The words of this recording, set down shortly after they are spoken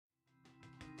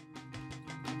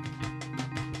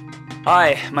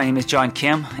Hi, my name is John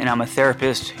Kim, and I'm a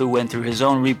therapist who went through his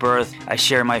own rebirth. I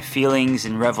share my feelings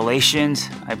and revelations.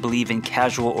 I believe in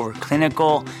casual over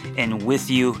clinical and with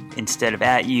you instead of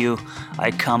at you. I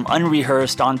come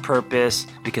unrehearsed on purpose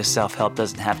because self-help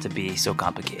doesn't have to be so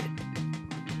complicated.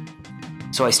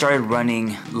 So I started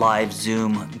running live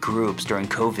Zoom groups during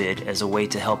COVID as a way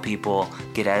to help people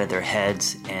get out of their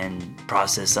heads and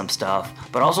process some stuff,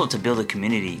 but also to build a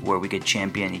community where we could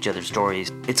champion each other's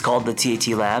stories. It's called the TAT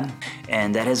Lab,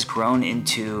 and that has grown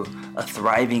into a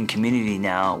thriving community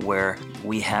now where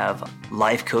we have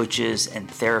life coaches and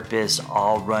therapists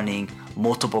all running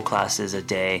multiple classes a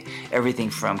day, everything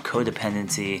from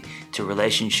codependency to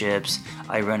relationships.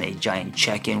 I run a giant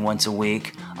check-in once a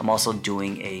week. I'm also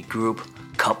doing a group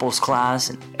couples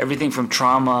class, everything from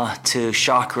trauma to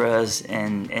chakras,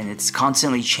 and it's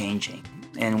constantly changing.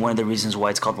 And one of the reasons why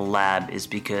it's called the lab is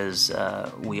because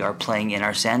we are playing in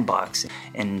our sandbox.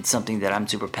 And something that I'm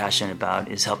super passionate about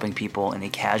is helping people in a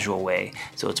casual way.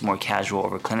 So it's more casual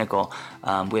over clinical.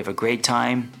 We have a great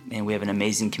time and we have an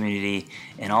amazing community.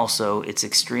 And also it's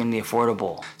extremely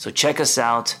affordable. So check us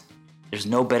out. There's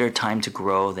no better time to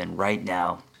grow than right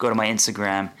now. Go to my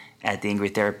Instagram at The Angry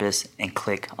Therapist and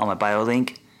click on my bio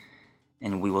link.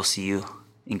 And we will see you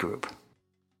in group.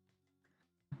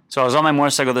 So I was on my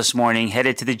motorcycle this morning,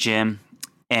 headed to the gym,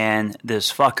 and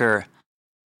this fucker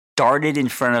darted in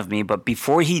front of me. But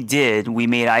before he did, we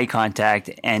made eye contact.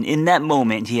 And in that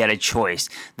moment, he had a choice.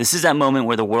 This is that moment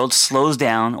where the world slows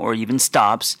down or even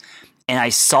stops. And I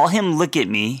saw him look at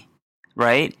me,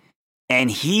 right?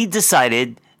 And he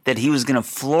decided that he was going to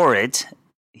floor it.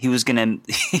 He was gonna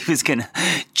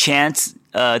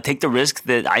take the risk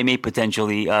that I may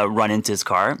potentially run into his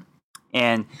car.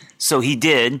 And so he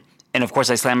did. And of course,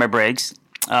 I slammed my brakes,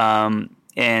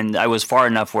 and I was far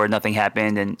enough where nothing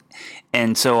happened.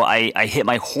 And so I hit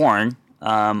my horn.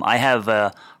 I have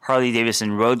a Harley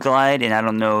Davidson Road Glide, and I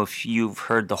don't know if you've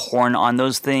heard the horn on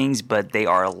those things, but they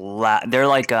are they're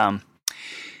like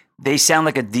they sound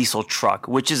like a diesel truck,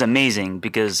 which is amazing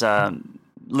because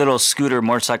little scooter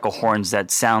motorcycle horns that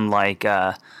sound like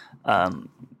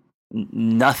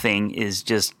nothing is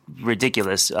just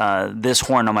ridiculous. This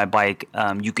horn on my bike,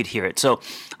 you could hear it. So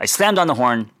I slammed on the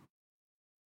horn,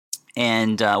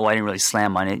 and I didn't really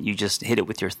slam on it. You just hit it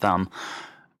with your thumb.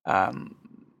 And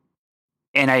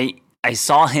I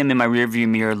saw him in my rearview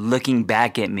mirror looking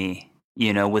back at me,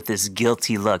 with this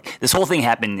guilty look. This whole thing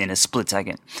happened in a split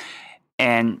second.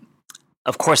 And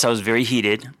of course, I was very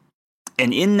heated.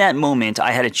 And in that moment,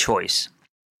 I had a choice.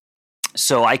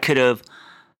 So I could have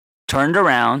turned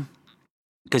around,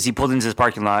 because he pulled into this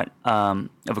parking lot of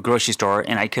a grocery store,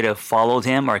 and I could have followed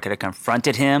him, or I could have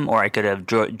confronted him, or I could have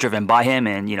driven by him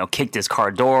and, kicked his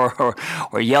car door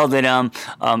or yelled at him.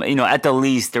 At the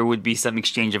least, there would be some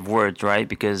exchange of words, right?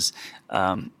 Because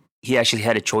he actually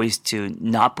had a choice to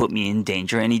not put me in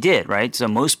danger, and he did, right? So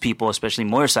most people, especially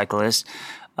motorcyclists,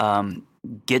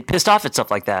 get pissed off at stuff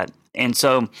like that. And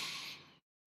so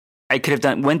I could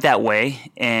have went that way,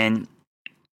 and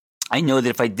I know that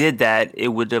if I did that, it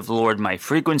would have lowered my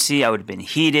frequency. I would have been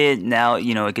heated. Now,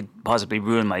 it could possibly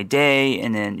ruin my day.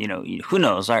 And then, who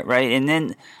knows, right? And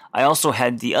then I also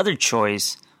had the other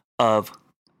choice of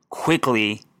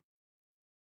quickly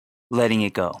letting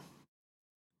it go.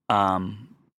 And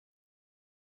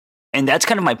that's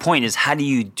kind of my point, is how do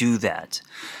you do that?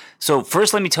 So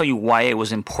first, let me tell you why it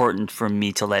was important for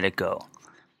me to let it go.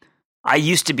 I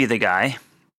used to be the guy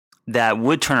that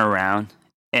would turn around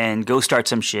and go start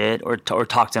some shit or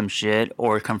talk some shit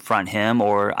or confront him,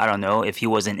 or I don't know, if he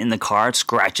wasn't in the car,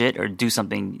 scratch it or do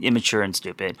something immature and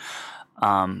stupid.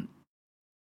 And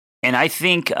I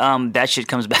think that shit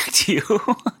comes back to you.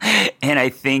 And I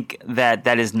think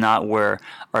that is not where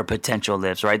our potential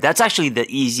lives, right? That's actually the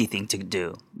easy thing to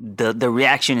do. The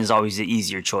reaction is always the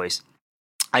easier choice.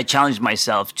 I challenged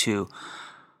myself to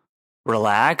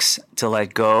relax, to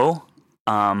let go,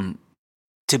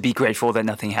 to be grateful that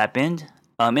nothing happened.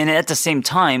 And at the same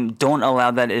time, don't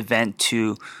allow that event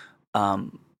to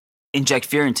inject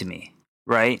fear into me,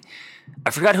 right? I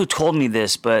forgot who told me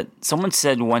this, but someone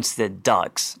said once that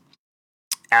ducks,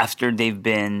 after they've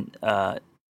been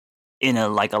in a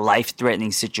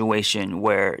life-threatening situation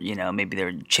where, maybe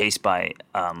they're chased by,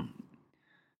 I'm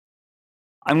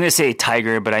going to say a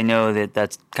tiger, but I know that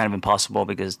that's kind of impossible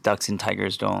because ducks and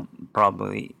tigers don't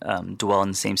probably dwell in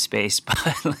the same space. But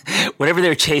whatever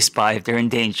they're chased by, if they're in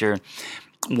danger,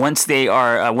 once they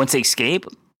escape,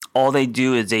 all they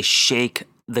do is they shake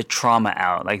the trauma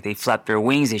out. Like they flap their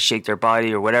wings, they shake their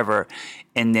body or whatever.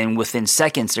 And then within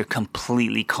seconds, they're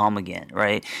completely calm again,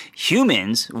 right?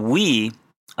 Humans, we,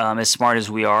 as smart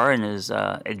as we are and as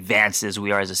advanced as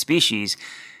we are as a species,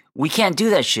 We can't do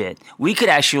that shit. We could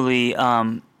actually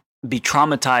be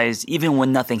traumatized even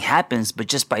when nothing happens, but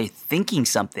just by thinking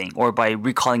something or by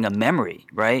recalling a memory,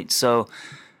 right? So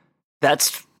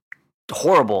that's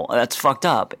horrible. That's fucked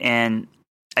up. And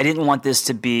I didn't want this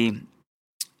to be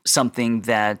something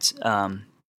that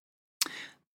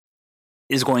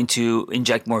is going to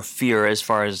inject more fear as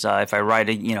far as if I ride,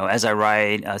 as I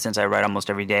ride, since I ride almost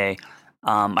every day.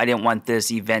 I didn't want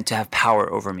this event to have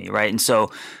power over me, right? And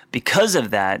so because of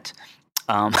that,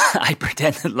 I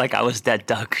pretended like I was that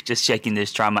duck just shaking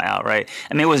this trauma out, right?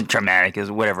 I mean, it wasn't traumatic, it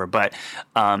was whatever, but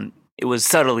it was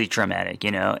subtly traumatic,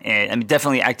 and I mean,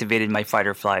 definitely activated my fight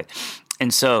or flight.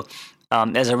 And so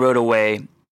as I rode away,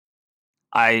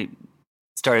 I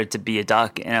started to be a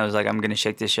duck, and I was like, I'm going to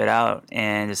shake this shit out,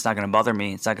 and it's not going to bother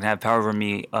me. It's not going to have power over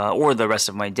me or the rest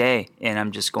of my day, and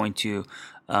I'm just going to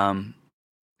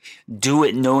do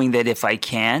it knowing that if I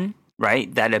can,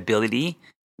 right, that ability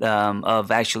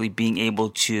of actually being able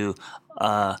to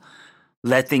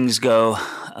let things go,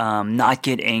 not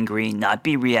get angry, not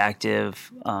be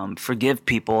reactive, forgive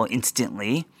people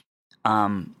instantly,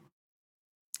 and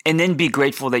then be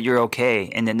grateful that you're okay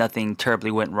and that nothing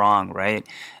terribly went wrong, right?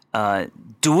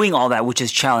 Doing all that, which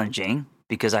is challenging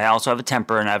because I also have a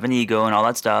temper and I have an ego and all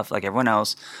that stuff like everyone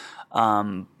else,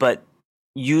 but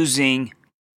using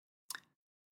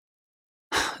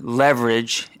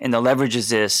leverage, and the leverage is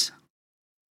this: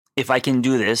 if I can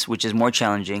do this, which is more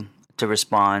challenging, to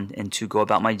respond and to go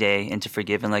about my day and to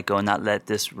forgive and let go and not let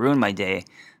this ruin my day,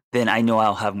 then I know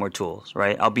I'll have more tools,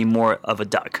 right? I'll be more of a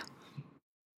duck.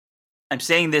 I'm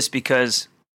saying this because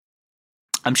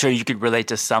I'm sure you could relate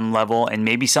to some level, and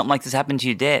maybe something like this happened to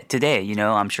you today.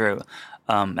 I'm sure,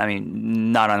 I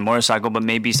mean, not on a motorcycle, but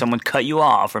maybe someone cut you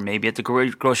off, or maybe at the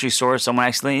grocery store, someone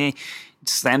accidentally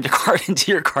slammed a cart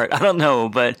into your cart. I don't know,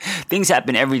 but things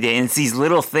happen every day. And it's these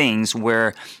little things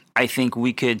where I think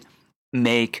we could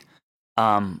make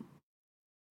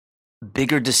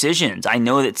bigger decisions. I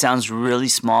know that sounds really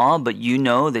small, but you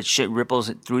know that shit ripples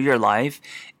through your life,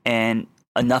 and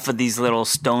enough of these little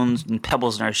stones and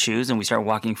pebbles in our shoes and we start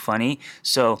walking funny.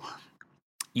 So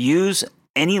use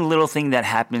any little thing that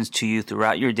happens to you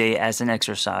throughout your day as an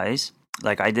exercise,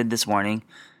 like I did this morning,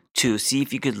 to see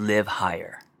if you could live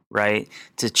higher, right?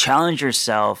 To challenge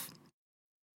yourself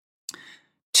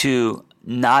to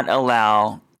not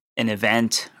allow an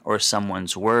event or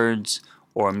someone's words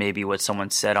or maybe what someone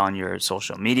said on your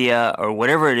social media or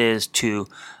whatever it is to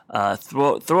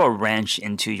throw a wrench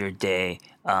into your day,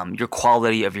 your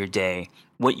quality of your day,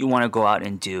 what you want to go out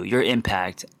and do, your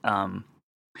impact,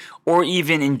 or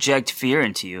even inject fear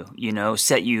into you,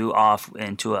 set you off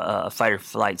into a fight or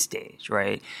flight stage,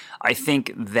 right? I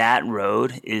think that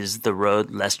road is the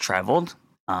road less traveled.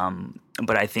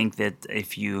 But I think that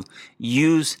if you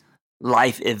use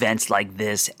life events like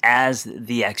this as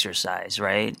the exercise,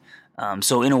 right?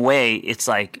 So in a way, it's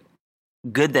like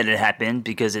good that it happened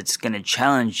because it's going to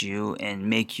challenge you and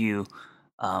make you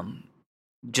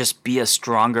just be a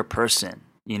stronger person,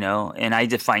 And I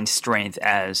define strength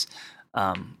as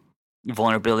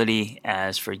vulnerability,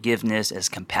 as forgiveness, as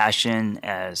compassion,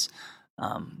 as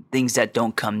things that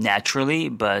don't come naturally,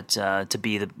 but to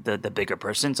be the bigger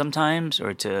person sometimes,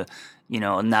 or to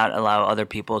not allow other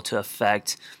people to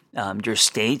affect your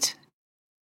state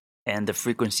and the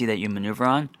frequency that you maneuver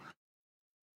on.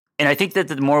 And I think that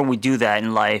the more we do that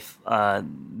in life,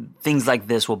 things like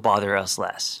this will bother us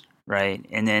less, right?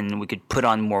 And then we could put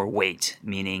on more weight,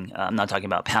 meaning I'm not talking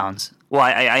about pounds. Well,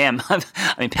 I am.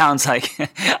 I mean, pounds like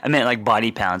I meant like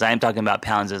body pounds. I am talking about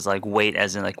pounds as like weight,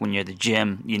 as in like when you're at the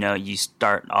gym, you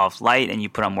start off light and you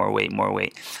put on more weight.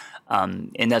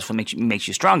 And that's what makes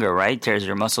you stronger, right? Tears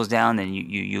your muscles down, and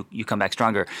you come back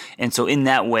stronger. And so in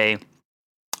that way,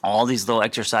 all these little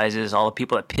exercises, all the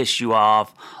people that piss you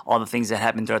off, all the things that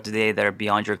happen throughout the day that are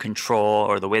beyond your control,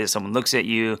 or the way that someone looks at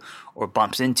you or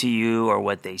bumps into you, or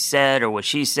what they said or what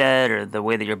she said, or the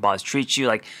way that your boss treats you,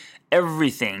 like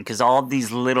everything, because all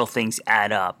these little things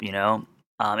add up, and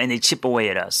they chip away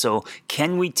at us. So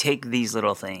can we take these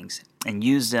little things and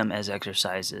use them as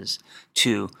exercises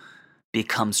to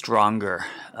become stronger,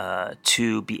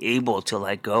 to be able to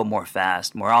let go more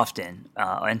often,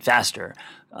 and faster?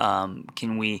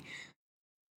 Can we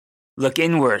look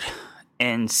inward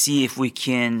and see if we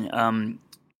can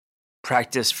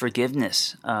practice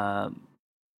forgiveness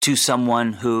to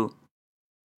someone who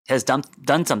has done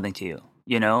something to you?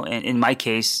 And in my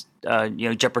case,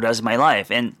 jeopardized my life.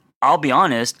 And I'll be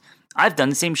honest, I've done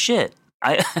the same shit.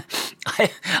 I've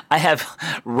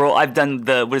done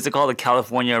what is it called? The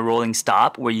California rolling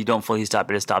stop, where you don't fully stop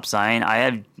at a stop sign. I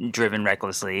have driven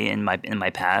recklessly in my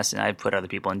past, and I've put other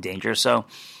people in danger. So,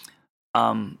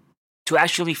 to to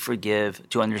actually forgive,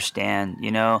 to understand,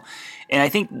 And I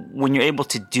think when you're able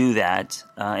to do that,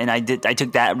 and I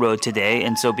took that road today.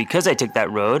 And so because I took that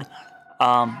road,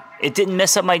 it didn't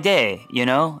mess up my day.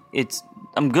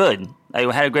 I'm good.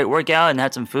 I had a great workout and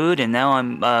had some food, and now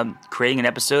I'm creating an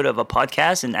episode of a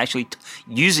podcast and actually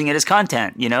using it as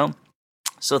content,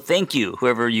 So thank you,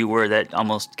 whoever you were that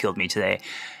almost killed me today.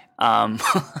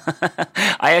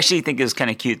 I actually think it was kind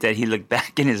of cute that he looked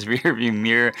back in his rearview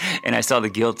mirror and I saw the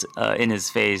guilt in his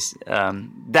face.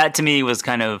 That to me was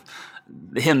kind of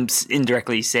him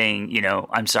indirectly saying,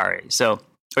 I'm sorry. Or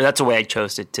that's the way I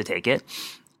chose to take it.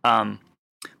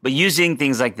 But using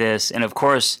things like this, and of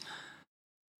course,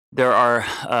 there are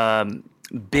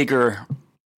bigger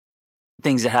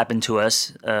things that happen to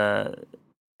us.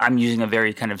 I'm using a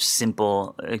very kind of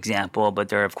simple example, but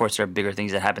there are bigger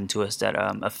things that happen to us that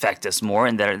affect us more,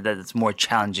 and that it's more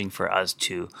challenging for us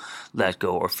to let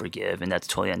go or forgive, and that's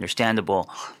totally understandable.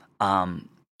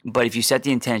 But if you set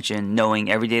the intention,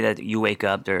 knowing every day that you wake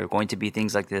up, there are going to be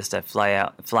things like this that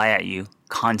fly at you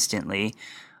constantly,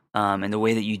 and the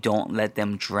way that you don't let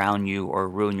them drown you or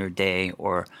ruin your day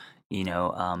or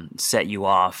set you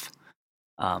off,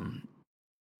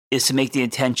 is to make the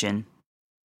intention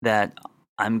that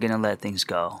I'm going to let things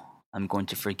go. I'm going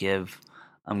to forgive.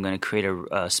 I'm going to create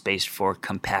a space for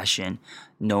compassion,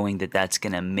 knowing that that's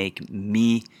going to make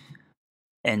me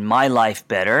and my life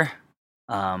better,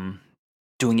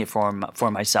 doing it for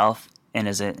myself and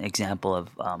as an example of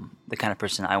the kind of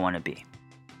person I want to be.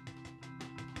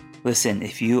 Listen,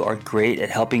 if you are great at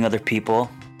helping other people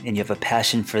and you have a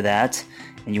passion for that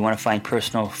and you want to find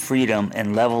personal freedom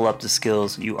and level up the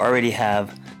skills you already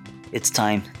have, it's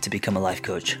time to become a life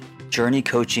coach. Journey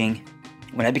Coaching.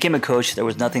 When I became a coach, there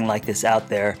was nothing like this out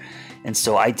there. And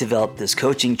so I developed this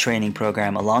coaching training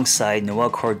program alongside Noel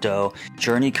Cordeau,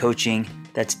 Journey Coaching.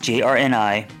 That's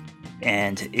JRNI.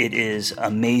 And it is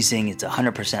amazing. It's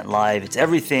 100% live. It's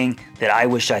everything that I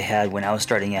wish I had when I was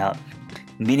starting out.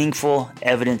 Meaningful,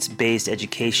 evidence-based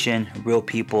education, real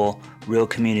people, real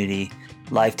community,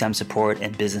 lifetime support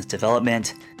and business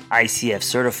development, ICF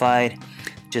certified.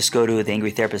 Just go to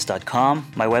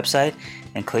theangrytherapist.com, my website,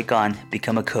 and click on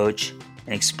Become a Coach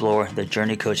and explore the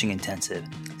Journey Coaching Intensive.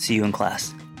 See you in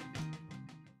class.